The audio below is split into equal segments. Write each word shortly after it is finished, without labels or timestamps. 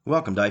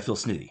Welcome to I Feel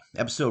Snitty,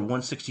 episode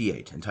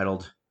 168,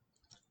 entitled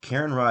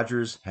Karen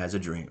Rogers Has a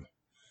Dream.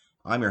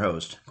 I'm your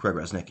host, Craig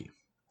Resnicki.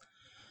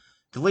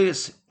 The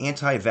latest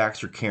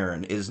anti-vaxxer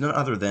Karen is none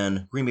other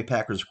than Green Bay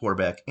Packers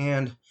quarterback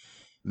and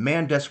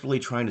man desperately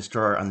trying to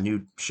star on the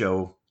new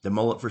show, The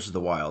Mullet vs.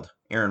 the Wild,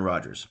 Aaron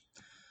Rodgers.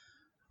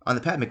 On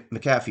the Pat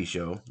McAfee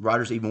show,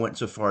 Rodgers even went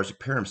so far as to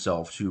compare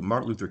himself to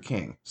Martin Luther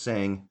King,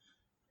 saying,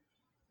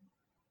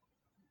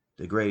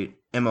 the great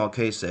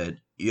MLK said,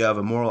 "You have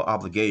a moral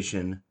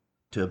obligation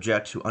to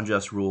object to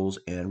unjust rules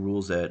and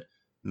rules that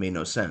made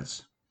no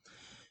sense."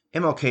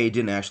 MLK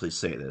didn't actually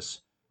say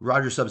this.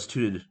 Rodgers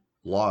substituted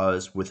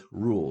laws with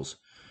rules.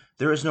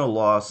 There is no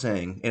law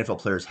saying NFL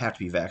players have to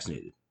be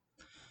vaccinated.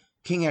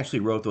 King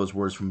actually wrote those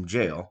words from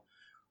jail,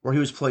 where he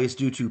was placed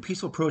due to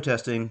peaceful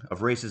protesting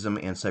of racism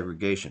and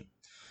segregation.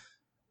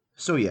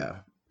 So yeah,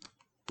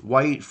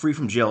 white, free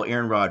from jail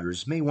Aaron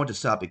Rodgers may want to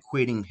stop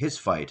equating his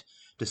fight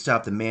to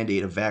stop the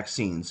mandate of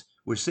vaccines,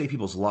 which save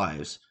people's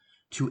lives,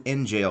 to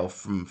end jail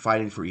from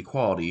fighting for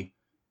equality,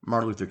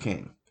 Martin Luther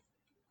King.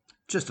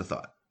 Just a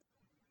thought.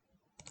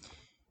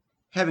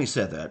 Having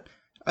said that,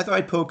 I thought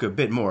I'd poke a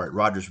bit more at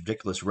Rodgers'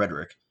 ridiculous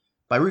rhetoric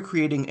by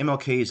recreating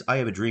MLK's I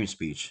Have a Dream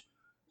speech,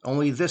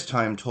 only this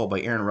time told by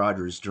Aaron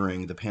Rodgers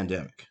during the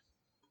pandemic.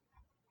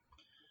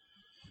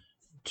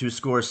 2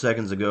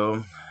 seconds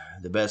ago,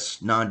 the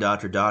best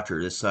non-doctor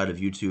doctor this side of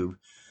YouTube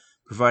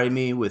provided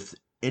me with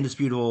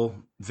indisputable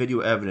video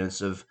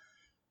evidence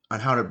on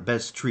how to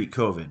best treat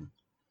COVID,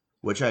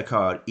 which I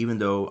caught even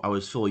though I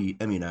was fully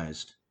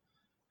immunized.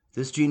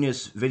 This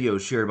genius video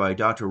shared by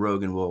Dr.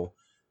 Rogan will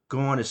go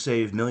on to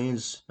save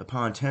millions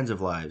upon tens of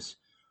lives,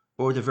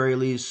 or at the very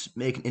least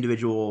make an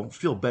individual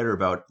feel better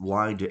about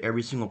lying to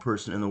every single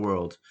person in the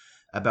world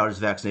about his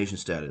vaccination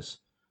status.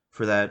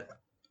 For that,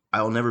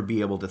 I will never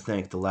be able to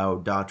thank the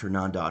loud doctor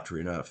non-doctor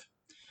enough.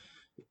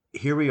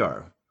 Here we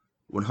are,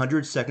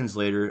 100 seconds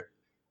later,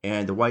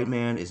 and the white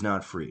man is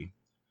not free.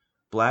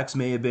 Blacks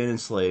may have been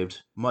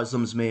enslaved,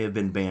 Muslims may have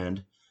been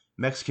banned,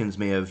 Mexicans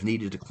may have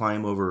needed to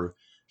climb over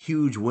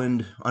huge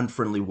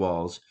wind-unfriendly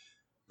walls,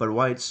 but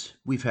whites,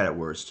 we've had it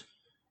worst.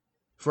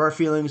 For our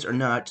feelings are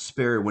not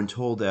spared when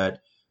told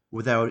that,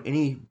 without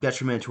any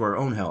detriment to our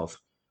own health,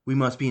 we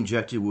must be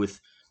injected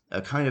with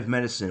a kind of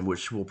medicine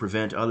which will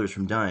prevent others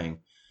from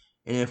dying,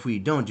 and if we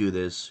don't do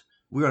this,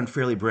 we are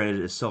unfairly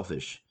branded as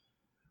selfish.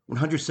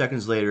 100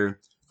 seconds later,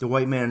 the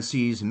white man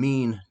sees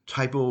mean,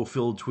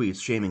 typo-filled tweets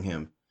shaming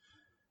him.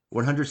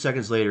 100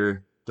 seconds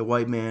later, the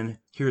white man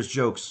hears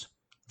jokes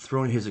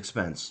thrown at his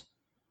expense.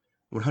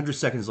 100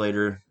 seconds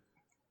later,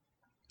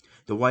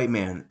 the white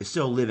man is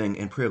still living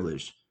and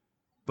privileged,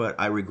 but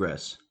I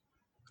regress.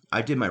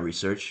 I did my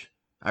research.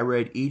 I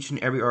read each and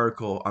every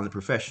article on the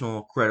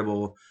professional,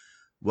 credible,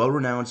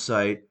 well-renowned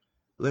site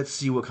Let's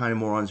See What Kind of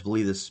Morons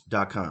Believe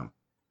This.com.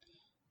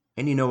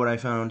 And you know what I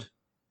found?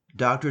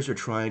 Doctors are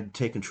trying to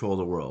take control of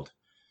the world.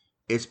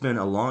 It's been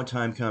a long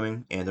time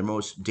coming, and their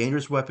most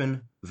dangerous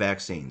weapon,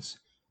 vaccines.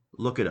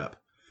 Look it up.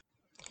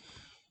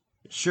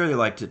 Sure, they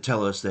like to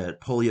tell us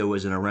that polio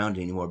isn't around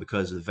anymore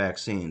because of the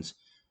vaccines,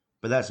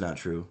 but that's not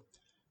true.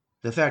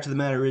 The fact of the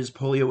matter is,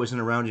 polio isn't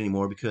around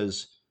anymore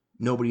because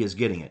nobody is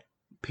getting it.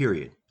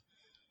 Period.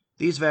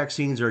 These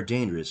vaccines are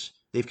dangerous.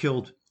 They've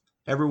killed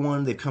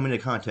everyone they've come into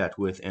contact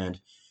with,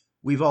 and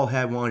we've all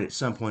had one at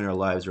some point in our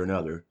lives or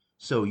another,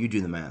 so you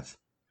do the math.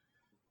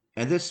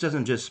 And this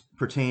doesn't just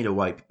pertain to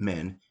white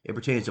men, it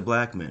pertains to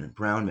black men,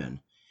 brown men,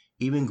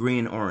 even green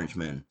and orange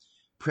men,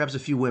 perhaps a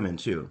few women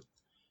too.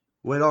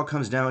 What it all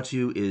comes down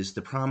to is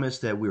the promise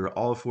that we are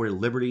all afforded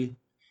liberty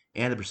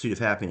and the pursuit of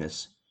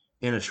happiness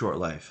in a short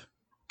life.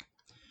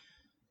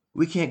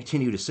 We can't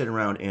continue to sit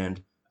around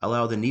and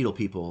allow the needle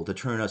people to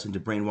turn us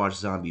into brainwashed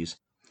zombies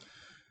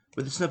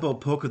with a simple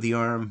poke of the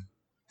arm,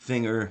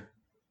 finger,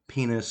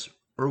 penis,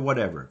 or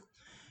whatever.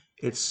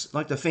 It's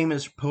like the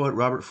famous poet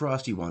Robert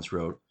Frosty once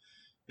wrote,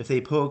 "If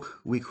they poke,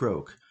 we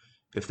croak.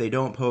 If they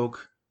don't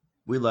poke,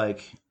 we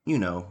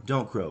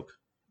don't croak."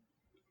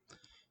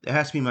 That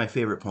has to be my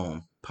favorite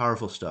poem.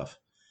 Powerful stuff.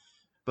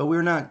 But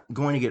we're not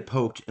going to get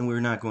poked and we're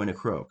not going to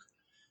croak.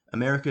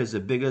 America is the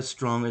biggest,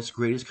 strongest,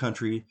 greatest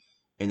country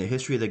in the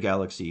history of the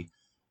galaxy.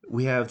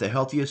 We have the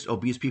healthiest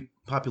obese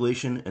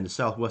population in the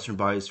southwestern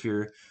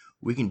biosphere.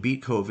 We can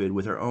beat COVID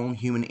with our own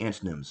human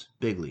antonyms,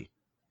 bigly.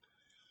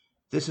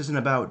 This isn't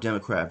about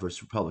Democrat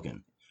versus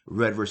Republican,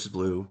 red versus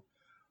blue,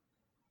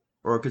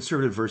 or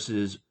conservative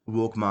versus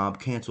woke mob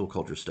cancel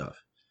culture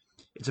stuff.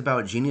 It's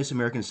about genius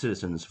American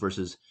citizens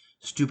versus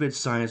stupid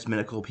science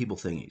medical people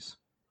thingies.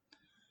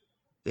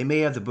 They may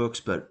have the books,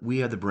 but we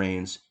have the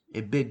brains,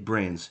 and big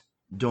brains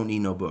don't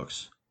need no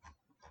books.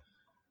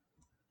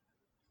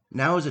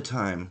 Now is the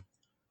time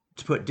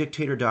to put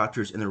dictator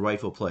doctors in their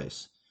rightful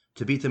place,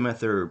 to beat them at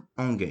their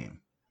own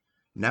game.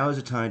 Now is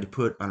the time to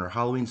put on our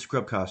Halloween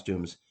scrub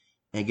costumes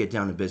and get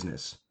down to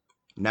business.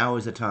 Now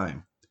is the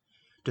time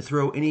to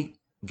throw any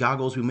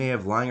goggles we may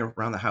have lying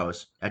around the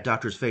house at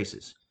doctors'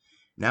 faces.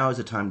 Now is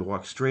the time to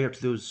walk straight up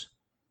to those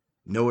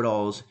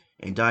know-it-alls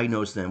and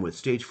diagnose them with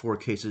stage 4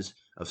 cases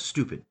of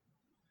stupid.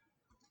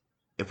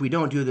 If we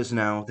don't do this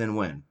now, then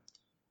when?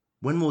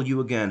 When will you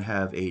again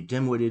have a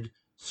dim-witted,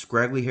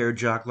 scraggly-haired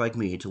jock like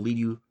me to lead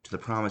you to the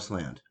promised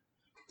land?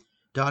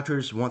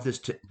 Doctors want this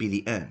to be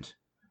the end.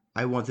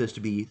 I want this to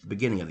be the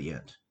beginning of the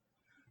end.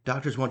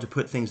 Doctors want to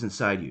put things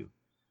inside you.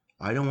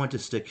 I don't want to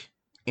stick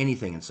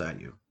anything inside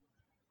you.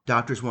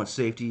 Doctors want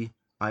safety.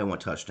 I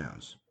want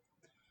touchdowns.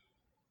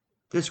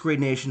 This great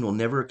nation will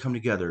never come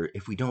together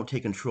if we don't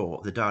take control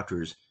of the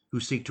doctors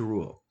who seek to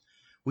rule.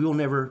 We will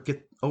never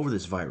get over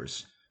this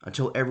virus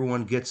until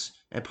everyone gets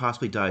and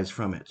possibly dies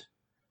from it.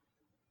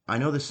 I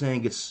know the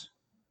saying gets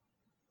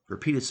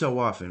repeated so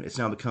often it's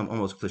now become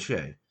almost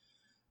cliche,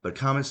 but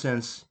common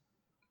sense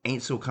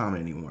ain't so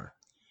common anymore.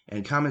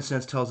 And common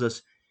sense tells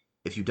us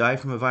if you die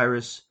from a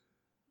virus,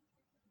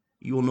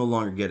 you will no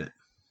longer get it.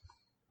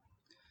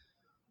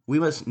 We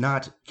must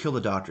not kill the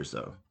doctors,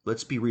 though.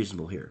 Let's be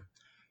reasonable here.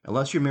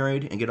 Unless you're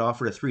married and get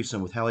offered a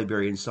threesome with Halle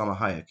Berry and Salma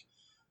Hayek,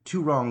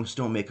 two wrongs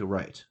don't make a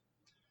right.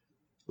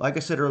 Like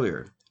I said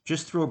earlier,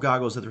 just throw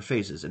goggles at their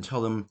faces and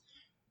tell them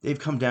they've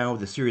come down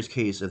with a serious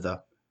case of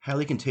the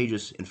highly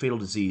contagious and fatal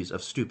disease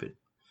of stupid.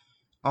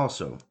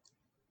 Also,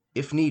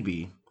 if need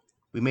be,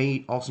 we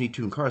may also need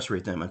to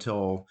incarcerate them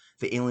until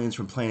the aliens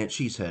from planet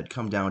Cheesehead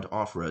come down to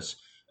offer us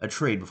a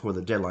trade before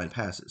the deadline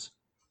passes.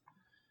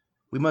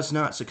 We must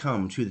not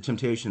succumb to the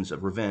temptations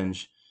of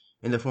revenge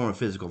in the form of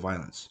physical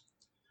violence.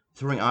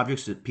 Throwing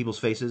objects at people's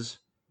faces,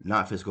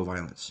 not physical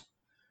violence.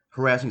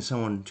 Harassing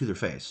someone to their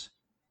face,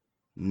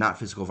 not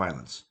physical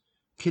violence.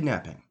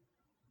 Kidnapping,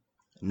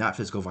 not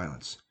physical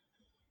violence.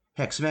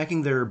 Heck,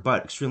 smacking their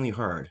butt extremely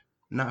hard,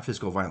 not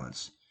physical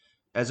violence.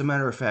 As a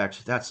matter of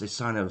fact, that's a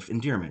sign of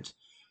endearment,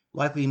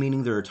 likely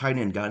meaning their tight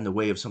end got in the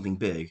way of something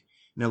big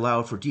and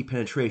allowed for deep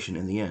penetration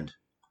in the end.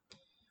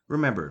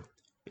 Remember,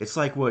 it's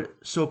like what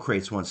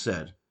Socrates once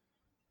said.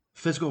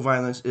 Physical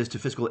violence is to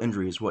physical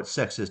injuries what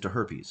sex is to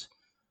herpes.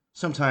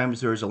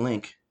 Sometimes there is a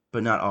link,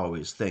 but not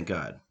always, thank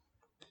God.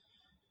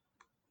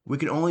 We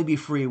can only be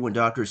free when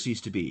doctors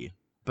cease to be,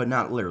 but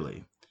not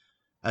literally.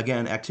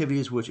 Again,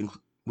 activities which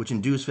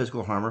induce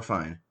physical harm are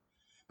fine,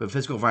 but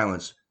physical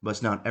violence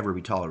must not ever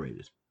be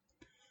tolerated.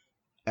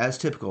 As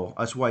typical,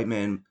 us white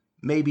men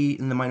may be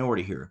in the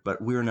minority here,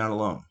 but we are not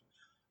alone.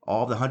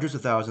 All the hundreds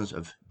of thousands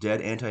of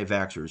dead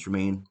anti-vaxxers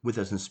remain with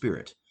us in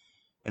spirit,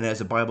 and as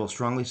the Bible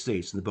strongly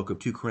states in the book of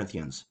 2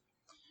 Corinthians,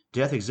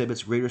 death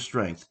exhibits greater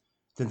strength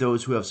than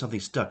those who have something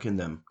stuck in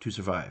them to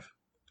survive.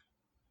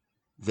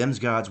 Them's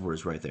God's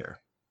words right there.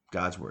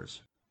 God's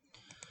words.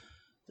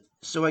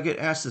 So I get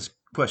asked this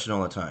question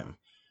all the time.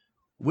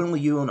 When will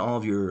you and all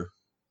of your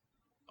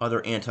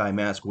other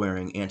anti-mask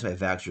wearing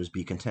anti-vaxxers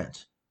be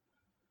content?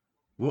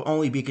 We'll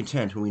only be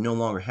content when we no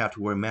longer have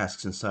to wear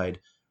masks inside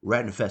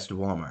rat-infested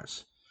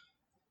Walmarts.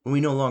 When we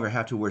no longer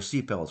have to wear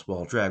seatbelts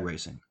while drag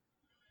racing.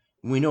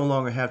 When we no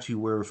longer have to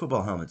wear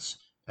football helmets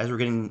as we're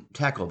getting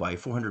tackled by a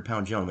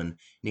 400-pound gentleman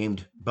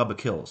named Bubba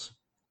Kills.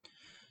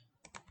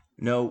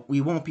 No,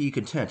 we won't be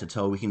content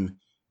until we can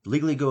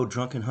legally go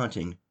drunken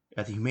hunting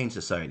at the Humane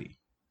Society.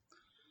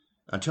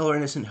 Until our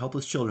innocent,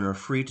 helpless children are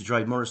free to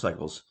drive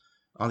motorcycles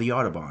on the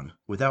Autobahn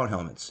without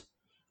helmets,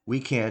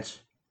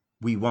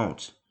 we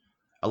won't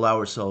allow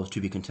ourselves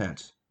to be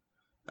content.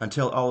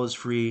 Until all is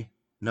free,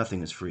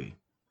 nothing is free.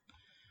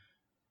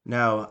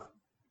 Now,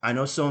 I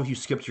know some of you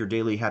skipped your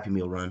daily Happy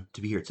Meal run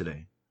to be here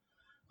today.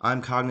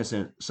 I'm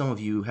cognizant some of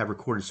you have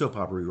recorded soap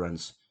opera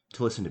reruns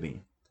to listen to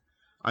me.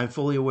 I'm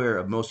fully aware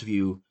of most of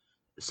you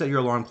set your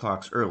alarm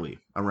clocks early,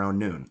 around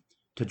noon,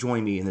 to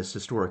join me in this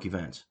historic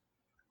event.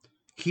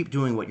 Keep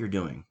doing what you're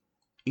doing.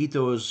 Eat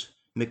those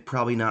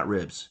McProbably not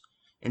ribs.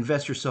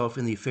 Invest yourself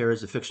in the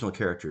affairs of fictional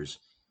characters.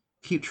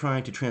 Keep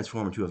trying to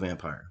transform into a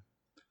vampire.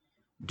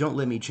 Don't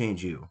let me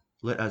change you.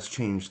 Let us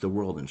change the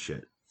world and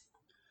shit.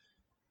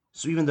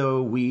 So even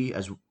though we,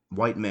 as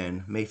white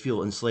men, may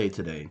feel enslaved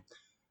today,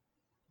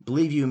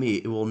 believe you me,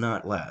 it will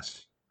not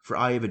last. For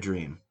I have a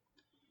dream.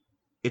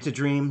 It's a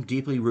dream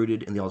deeply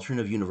rooted in the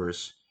alternative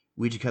universe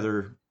we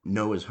together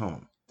know as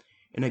home.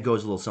 And it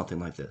goes a little something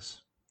like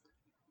this.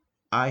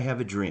 I have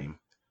a dream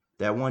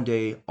that one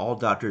day all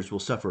doctors will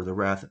suffer the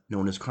wrath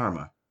known as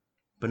karma,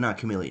 but not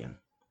chameleon.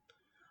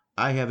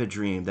 I have a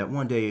dream that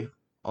one day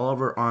all of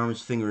our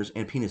arms, fingers,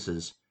 and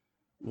penises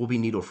will be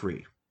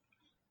needle-free.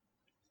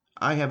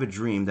 I have a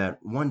dream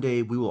that one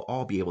day we will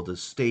all be able to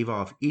stave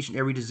off each and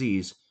every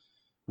disease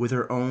with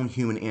our own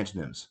human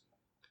antonyms.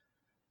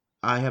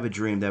 I have a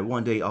dream that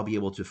one day I'll be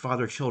able to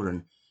father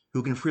children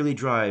who can freely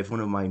drive one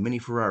of my mini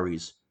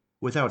Ferraris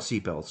without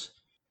seatbelts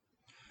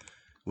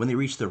when they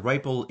reach the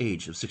ripe old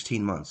age of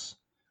 16 months.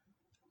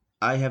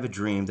 I have a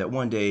dream that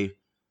one day,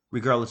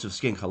 regardless of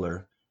skin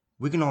color,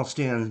 we can all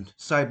stand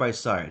side by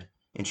side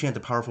and chant the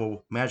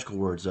powerful, magical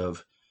words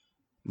of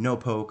no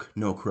poke,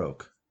 no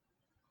croak.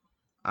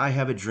 I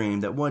have a dream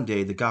that one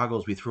day the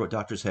goggles we throw at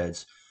doctors'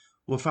 heads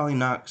will finally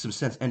knock some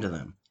sense into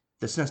them.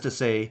 The sense to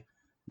say,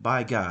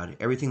 by God,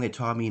 everything they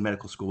taught me in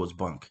medical school was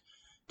bunk.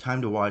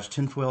 Time to watch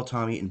Tinfoil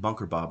Tommy and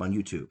Bunker Bob on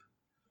YouTube.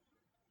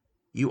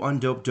 You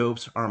undoped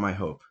dopes are my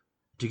hope.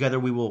 Together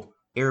we will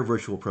air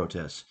virtual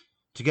protests.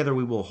 Together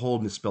we will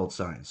hold misspelled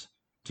signs.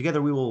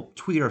 Together we will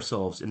tweet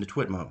ourselves into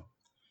Twitmo.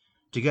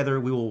 Together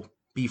we will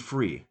be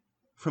free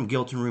from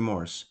guilt and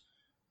remorse,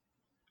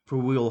 for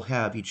we will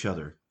have each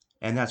other.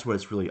 And that's what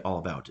it's really all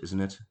about,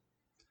 isn't it?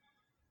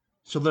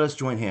 So let us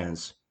join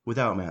hands,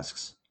 without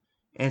masks,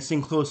 and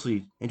sing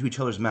closely into each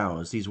other's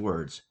mouths these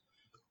words.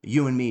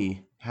 You and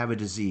me have a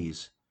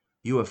disease.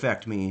 You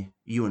affect me,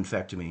 you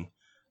infect me.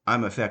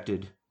 I'm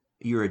affected,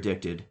 you're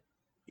addicted.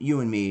 You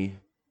and me,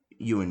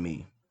 you and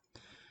me.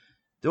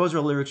 Those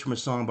are lyrics from a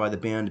song by the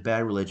band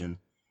Bad Religion,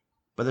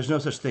 but there's no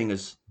such thing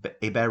as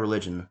a bad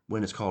religion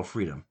when it's called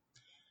freedom.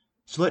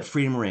 So let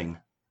freedom ring.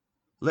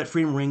 Let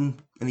freedom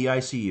ring in the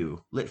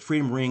ICU. Let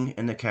freedom ring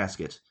in the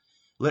casket.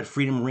 Let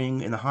freedom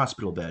ring in the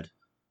hospital bed.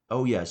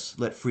 Oh yes,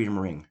 let freedom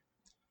ring.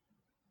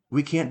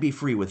 We can't be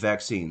free with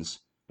vaccines,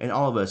 and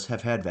all of us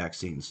have had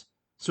vaccines,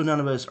 so none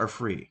of us are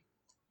free.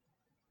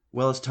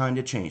 Well, it's time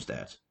to change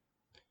that.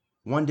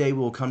 One day we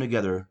will come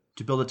together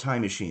to build a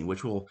time machine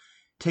which will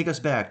take us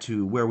back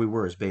to where we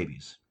were as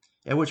babies,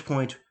 at which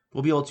point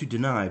we'll be able to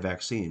deny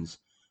vaccines,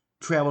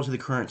 travel to the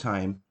current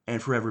time,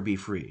 and forever be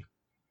free.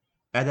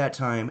 At that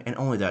time, and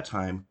only that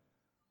time,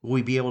 will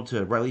we be able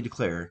to rightly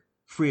declare,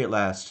 free at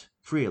last,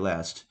 free at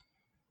last.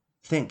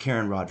 Thank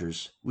Karen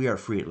Rogers, we are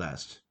free at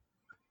last.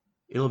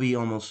 It'll be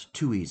almost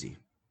too easy.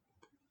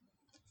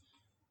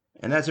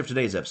 And that's it for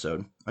today's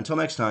episode. Until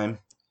next time,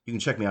 you can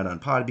check me out on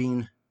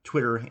Podbean,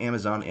 Twitter,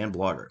 Amazon, and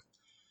Blogger.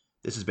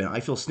 This has been I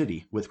Feel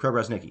Snitty with Craig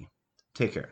Rosnicki. Take care.